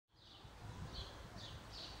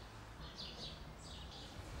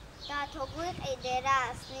ბატონო გვიყიდე რა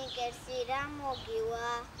სნიკერსი რა მოგივა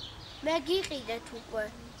მე გიყიდეთ უკვე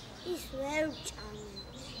ის ვერ ვჭამე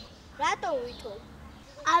რატო ვითო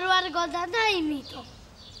არ ვარ გოდა და იმითო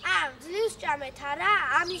ძლივს ჭამეთ არა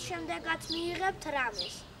ამის შემდეგაც მიიღებთ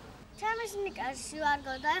რამეს ჩემი სნიკერსი ვარ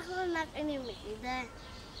გოდა ახლა ნაყინი მიყიდე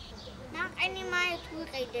ნაყინი მაინც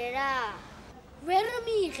ვიყიდე რა ვერ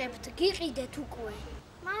მიიღებთ გიყიდეთ უკვე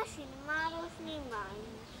მაშინ მაროსნი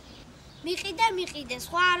მაინც მიყიდე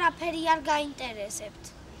სხვა არაფერი არ გაინტერესებთ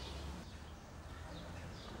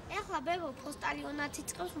ეხლა ბებო პოსტალიონად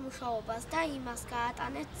იწყებს მუშაობას და იმას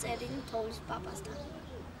გაატანეთ წერილი თოვლის პაპასთან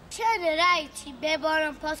შენ რა იცი ბებო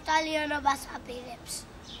რომ პოსტალიონობას აპირებს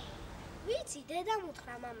ვიცი დედამ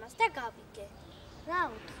უთხრა მამას და გავიგე რა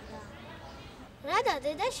უთხრა რა და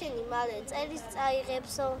დედა შენი მალე წერილს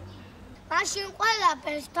წაიღებსო მაშინ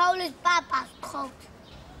ყველაფერს თოვლის პაპას გთხოვთ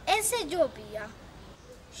ესე ჯობია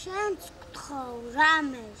შენც გთხოვ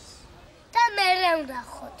რამეს და მერე უნდა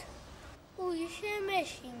ხოთ უი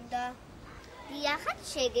შემეშინდა დიახაც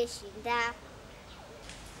შეგეშინდა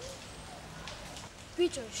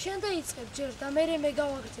ბიჭო შენ დაიწყებ ჯერ და მერე მე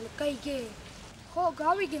გავაგრძელებ გაიგე ხო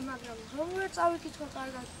გავიგე მაგრამ რომ ვერ წავიკითხო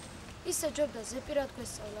კარგად ისე ჯობდა ზეპირად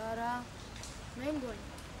გვესწავლა არა მე მგონი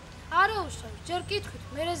არა უშავ ჯერ კითხვით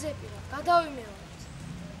მერე ზეპირად გადავიმეორებთ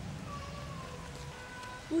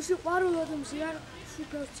უსიყვარულოდ მზიან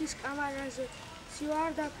შუბერცის კამარაზე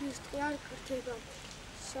სიوار დაფრის ტყიარ ქრთება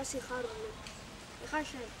სასიხარულო ეხა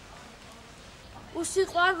შენ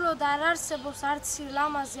უსიყვარულოდ არ არსებობს არც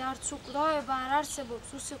ლამაზი არც უკროება არ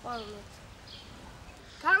არსებობს უსიყვარულოდ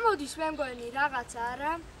გამოდის მე მგონი რაღაცა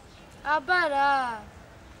არა აბა რა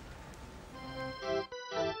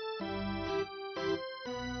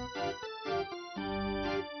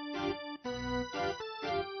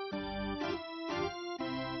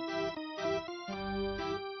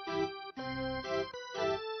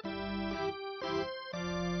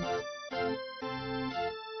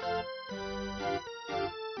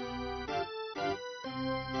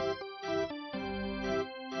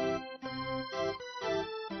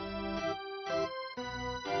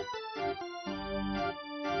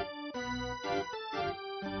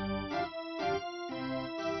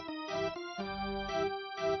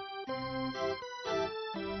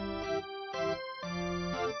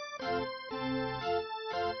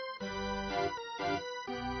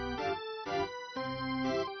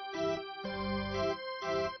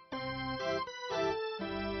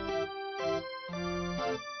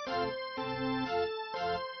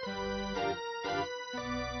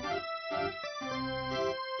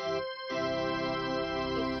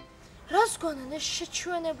რას გონან ეს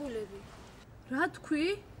შეჩვენებულები? რა თქვი?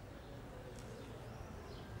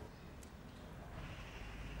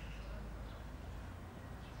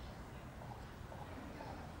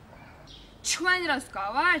 ჩვენ რას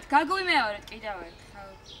გავართ? გაგვიმეორეთ კიდევ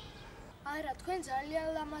ერთხელ. არა, თქვენ ძალიან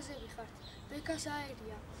ლამაზები ხართ. ბექას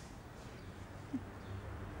აერია.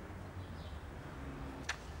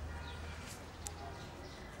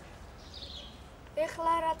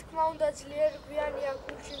 ეხლა რა თქმა უნდა ძლიერ გვიანია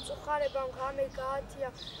გულში მწუხარებამ ღამე გაათია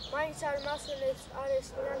მაინც არ მასულებს არ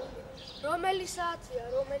ესმიან რომელი საათია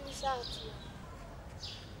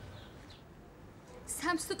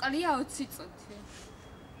სამს თუ ყლია 20 წუთი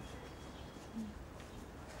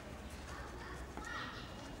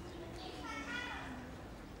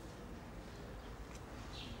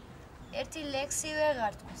ერთი ლექსი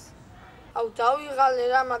ვეღარ თქვის აუ დავიღალე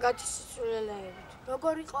რა მაგათი სიცოცხლეებით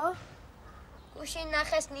როგორ იყო გუშინ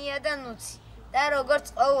ნახეს ნია და ნუცი და როგორც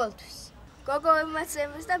ყოველთვის გოგო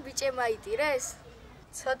ემაცემეს და ბიჭე მაიტირეს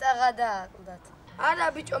ცოტა გადააკლდათ არა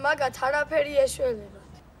ბიჭო მაგათ არაფერი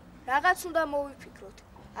ეშველებათ რაღაც უნდა მოვიფიქროთ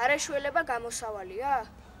არ ეშველება გამოსავალია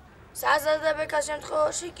საზადებეკას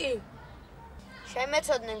შემთხვევაში კი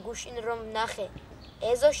შემეცოდნენ გუშინ რომ ნახე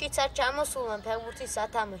ეზოშიც არ ჩამოსულან ფეხბურთის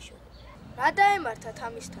სათამაშო რა დაემართათ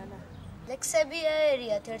ამისთანა ლექსები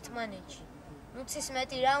აერიათ ერთმანეთში ნუცის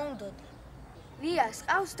მეტი რა უნდოდა ნიას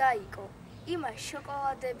ყავს დაიკო იმას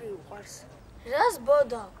შოკოლადები უყვარს რას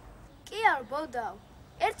ბოდავ კი არ ბოდავ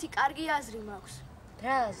ერთი კარგი აზრი მაქვს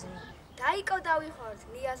რა აზრი დაიკო დავიხართ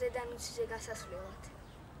ნიაზე და ნუციზე გასასვლელად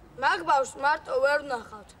მაგ ბავშვს მარტო ვერ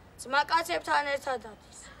ვნახავთ ძმაკაცებთან ერთად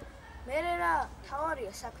არის მერე რა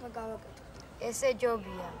თავარია საქმე გავაკეთოთ ესე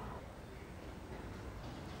ჯობია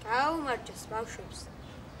გაუმარჯოს ბავშვებს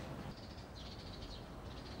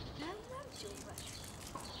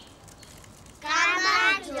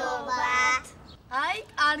გამარჯობათ აი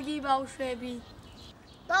კარგი ბავშვები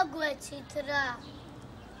მოგვეცით რა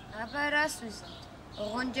აბა რას ვიზავთ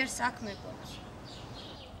ოღონდ ჯერ საქმე გვაქვს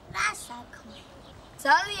რა საქმე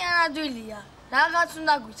ძალიან ადვილია რაღაც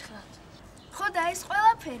უნდა გითხრათ ხო და ეს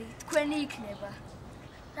ყველაფერი თქვენი იქნება.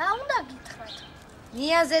 რა უნდა გითხრათ?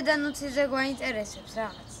 ნიაზე და ნუციზე გვაინტერესებს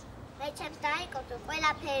რაღაც. მე ჩემს დაიკავო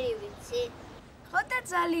ყველაფერი ვიცი. ხო და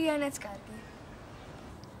ძალიანაც კარგი.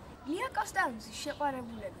 ლიაკოსტანუს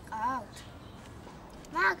შეყვარებულები ყავთ?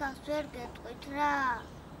 მაგას ვერ გეტყვით რა.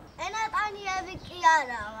 ენატანიები კი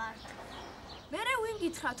არა ვარ. მერე ვინ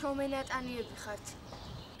გითხრათ რომ ენატანიები ხართ?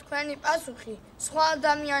 თქვენი პასუხი სხვა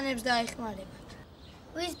ადამიანებს დაეხმარებათ.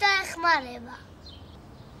 ვის დაეხმარება?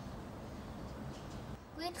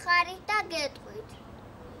 გითხარით და გეტყვით.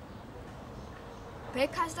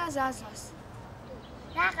 ბექას და ზაზას.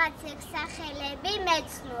 რაღაც ეგ სახელები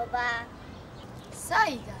მეცნობა.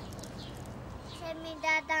 საიდან? ჩემი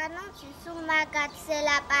დადანუცი სულ მაგაც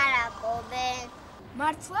ელაპარაკობენ.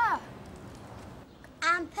 მართლა?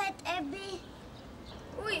 კანფეტები.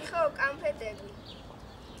 უი, ხო, კანფეტები.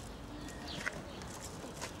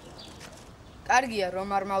 კარგია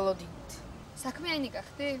რომ არ მალოდინით. საქმიანი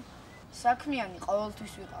გახდი? საქმიანი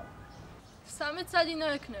ყოველთვის ვიყავ. 13 სადინო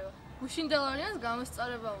ექნება. გუშინდელარიანს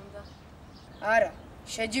გამოსწორება უნდა. არა,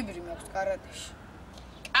 შეჯიბრი მაქვს კარატეში.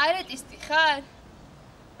 კარეტისტი ხარ?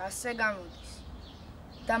 ასე გამოდის.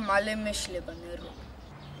 და მალე მეშლება ნერვები.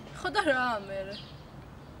 ხო და რა მერე?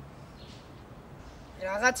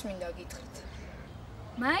 რაღაც მინდა გითხრით.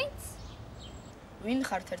 მაინც? ვინ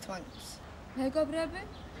ხართ ერთმანეთს? მეგობრები?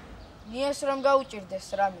 ნიეს რომ გაუჭირდეს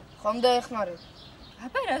რამე, ხომ დაეხმარებ?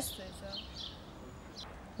 აბა რას ვეძო?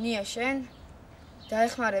 ნია შენ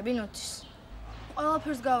დაეხმარები ნუცის.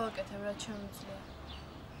 ყველაფერს გავაკეთებ რაც შემიძლია.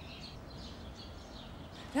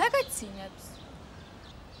 რა გაცინებს?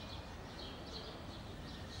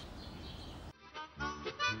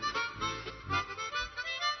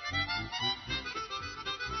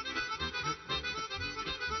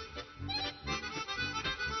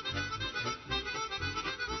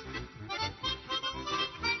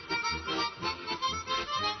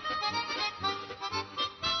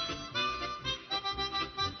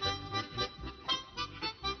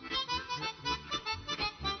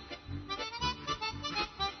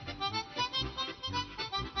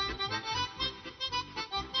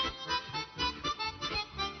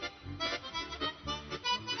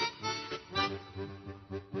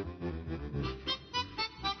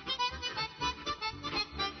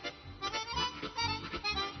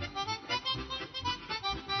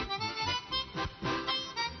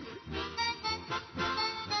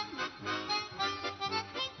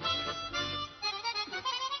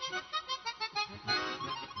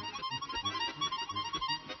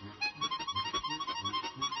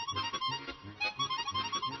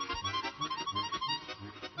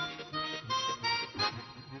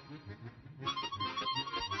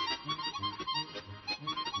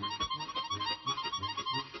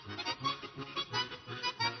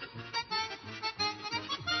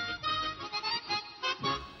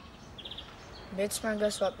 მეც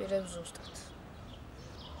მაგას ვაპირებ ზუსტად.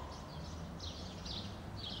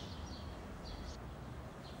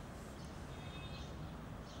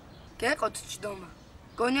 გეყოთ ჭდომა.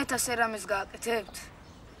 გონიათ ასე რამეს გააკეთებთ?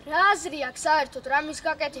 რა აზრი აქვს საერთოდ რამის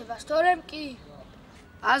გაკეთებას, თორემ კი?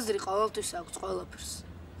 აზრი ყოველთვის აქვს ყველაფერს.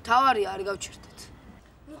 თავარი არ გავჩერდეთ.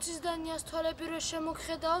 ნუცის და ნიას თვალები რო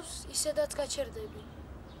შემოგხედავს, ისედაც გაჩერდები.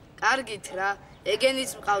 კარგით რა,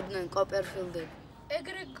 ეგენიც მყავდნენ კოპერფილდები.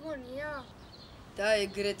 ეგრე გონია? და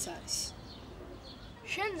ეგრეც არის.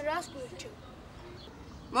 შენ რას გვერჩევ?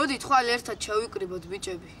 მოდით ხვალ ერთად ჩავიკრიბოთ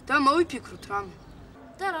ბიჭები და მოვიფიქროთ რამე.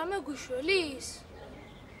 და რამე გვიშველის?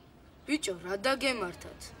 ბიჭო, რა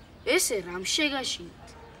დაგემართათ? ესე რამ შეგაშინეთ?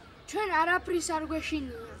 ჩვენ არაფრის არ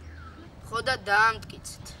გვეშინია. ხო და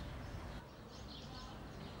დაამტკიცეთ.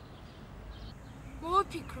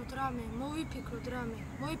 მოვიფიქროთ რამე,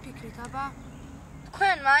 მოვიფიქრეთ აბა.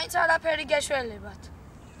 თქვენ მაინც არაფერი გეშველებათ.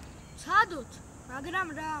 ცადოთ, მაგრამ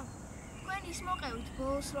რა? თქვენ ის მოყევით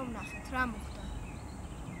ბოლოს რომ ნახეთ რა მოხდა.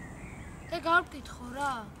 და გავკითხო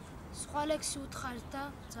რა? სხვა ლექსი უთხარით და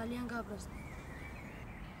ძალიან გაბრაზდა.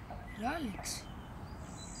 რა ლექსი?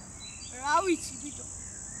 რა ვიცი ბიჭო,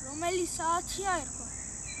 რომელი საათია ერქვა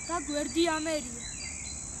და გვერდი ამერია.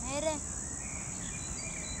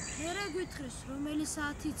 მერე გვითხრეს რომელი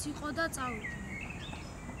საათიც იყო და წავიდი.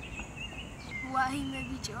 ვაიმე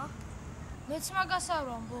ბიჭო, მეც მაგას არ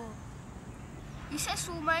ვამბო. ისე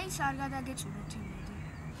სულ მაინც არ გადაგეწუროთ იმედი.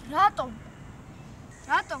 რატომ?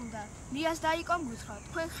 რატომ და მიას დაიკომ გითხრა,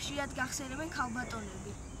 თქვენ ხშირად გახსენებენ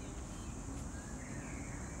ქალბატონები.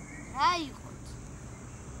 რა იყოთ?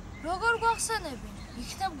 როგორ გვახსენებენ?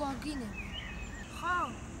 იქნებ გვაგინებენ. ხო?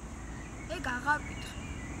 ეგ აღარ ვკითხე.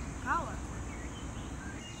 გავა.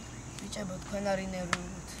 ბიჭებო, თქვენ არ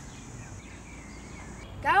ინერვიულოთ.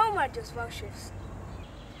 გაუმარჯოს ბავშვებს.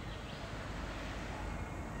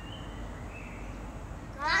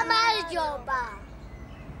 გამარჯობა.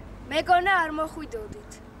 მეგონა არ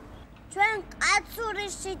მოხვიდოდით. ჩვენ კაცური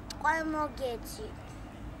სიტყვა მოგეცით.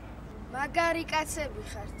 მაგარი კაცები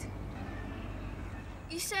ხართ.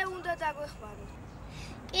 ისე უნდა დაგვეხმაროთ.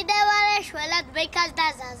 კიდევ არ ეშველად ბექას და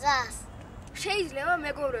ზაზას. შეიძლება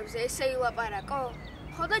მეგობრებზე ესე ილაპარაკო?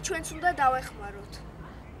 ხო და ჩვენც უნდა დავეხმაროთ.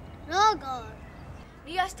 როგორ?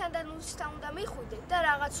 რიასთან და ნუსთან უნდა მიხვიდეთ და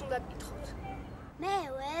რაღაც უნდა გკითხოთ. მე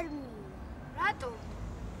ვერ მივა. რატო?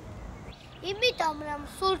 იმიტომ რომ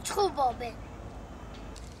სულ ჩხუბობენ.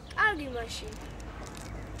 კარგი მაშინ.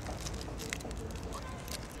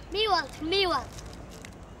 მივალთ.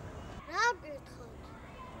 რა გკითხოთ?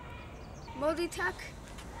 მოდით აქ.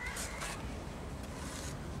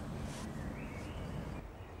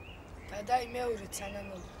 გადაიმეორეთ სანამ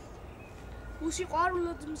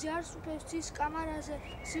უსიყვარულოდ მზიარს უფევს ცის კამარაზე,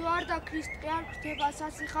 სივარდა ქრისტიან ხდება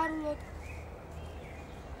სასიხარულოდ.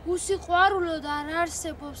 უსიყვარულოდ არ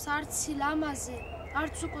არსებობს არც ლამაზე,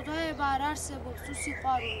 არც უკვდაება არ არსებობს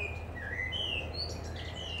უსიყვარულოდ.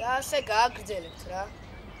 და ასე გააგრძელებთ რა.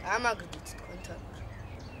 ამაგრდით თქვენთან.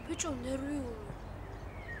 ბიჭო ნერვიულია.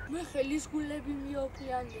 მე ხელის გულები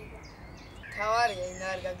მიოფლიანდება. თავარია ინა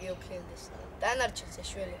არ გაგიოფლიანდეს. დანარჩენს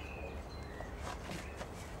ეშველება.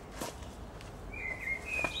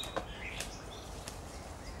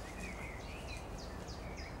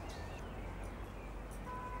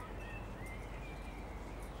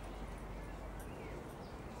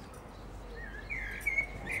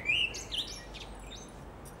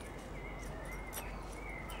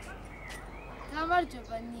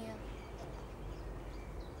 გამარჯობა ნია.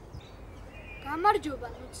 გამარჯობა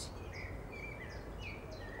ლუცი.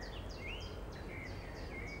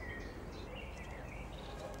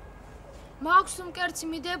 მაქვს მკერცი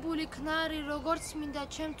მიდებული ქნარი, როგორც მინდა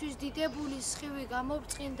ჩემთვის დიდებული სხივი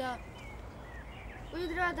გამობრწყინდა.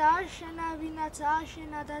 ყვიდრა და აშენა, ვინაც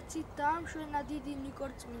აშენა და ცით დაამშვენა დიდი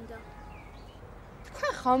ნიკორწმინდა.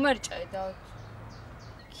 თქვენ ხომ არ ჭედავთ?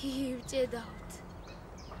 კი, ვჭედავთ.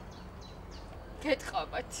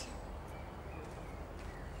 გეტყობათ.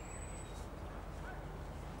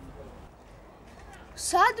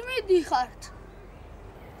 სად მიდიხართ?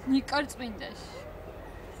 ნიკორწმინდაში.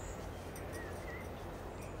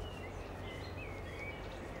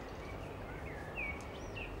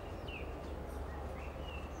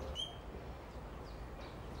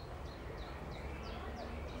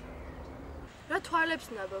 რა თვალებს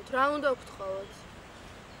ნაბავთ? რა უნდა გთხოვოთ?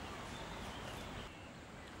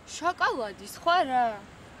 შოკოლადი სხვა რა?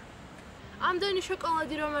 ამდენი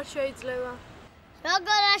შოკოლადი რომ არ შეიძლება.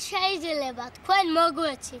 როგორ არ შეიძლება თქვენ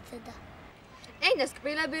მოგვეცით და. ენას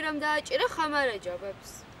კბილები რომ დააჭირა ხომ არ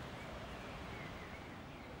ეჯობებს.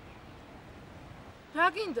 რა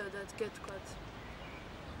გინდოდათ გეთქვათ?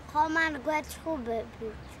 ხომ არ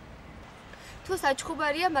გვეჩხუბებით. თუ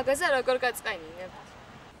საჩხუბარია მაგაზე როგორ გაწყენინებთ?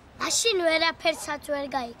 მაშინ ვერაფერსაც ვერ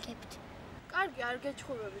გაიგებთ. კარგი, არ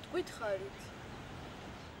გეჩხუბებით, გითხარით.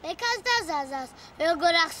 ბექას და ზაზას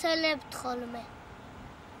როგორ ახსენებთ ხოლმე?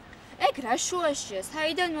 ეგ რა შუაშია,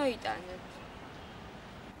 საიდან მოიტანებთ?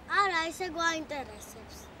 არა, ესე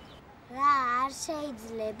გვაინტერესებს. რა არ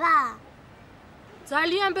შეიძლება?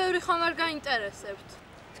 ძალიან ბევრი ხომ არ გაინტერესებთ.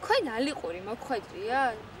 თქვენ ალიყური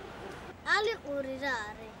მოხვედრიათ? ალიყური რა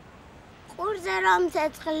არის? ყურზე რომ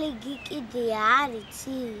ცეცხლი გიკიდია,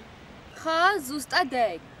 არიცი? ხო, ზუსტად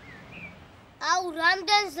ეგ. აუ,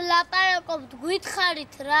 რამდენს ლაპარაკობთ,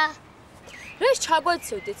 გითხარით რა. რას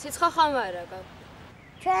ჩაგვეცოდეთ, სიცხე ხომ არა გაქვს?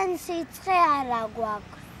 ჩვენ სიცხე არა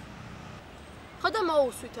გვაქვს. ხო და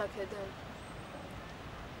მოусვით აქედან.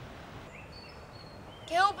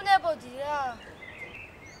 გეუბნებოდი რა.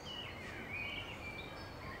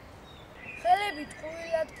 ხელები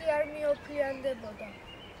ტყუილად კი არ მიოფლიანდებოდა.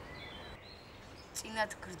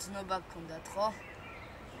 წინათ გრძნობა გქონდათ, ხო?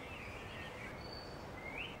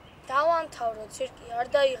 დავამთავროთ ცირკი, არ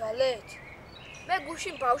დაიღალეთ? მე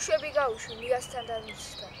გუშინ ბავშვები გავუშვი ნიასთან და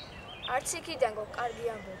ნუსთან. არც იქიდან კარგი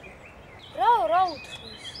ამბები. რა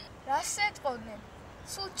უთხრის? რას ეტყოდნენ?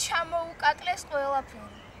 სულ ჩამოუკაკლეს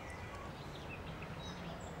ყველაფერი.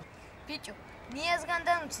 ბიჭო, ნიასგან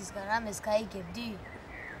და ნუცისგან რამეს გაიგებდი?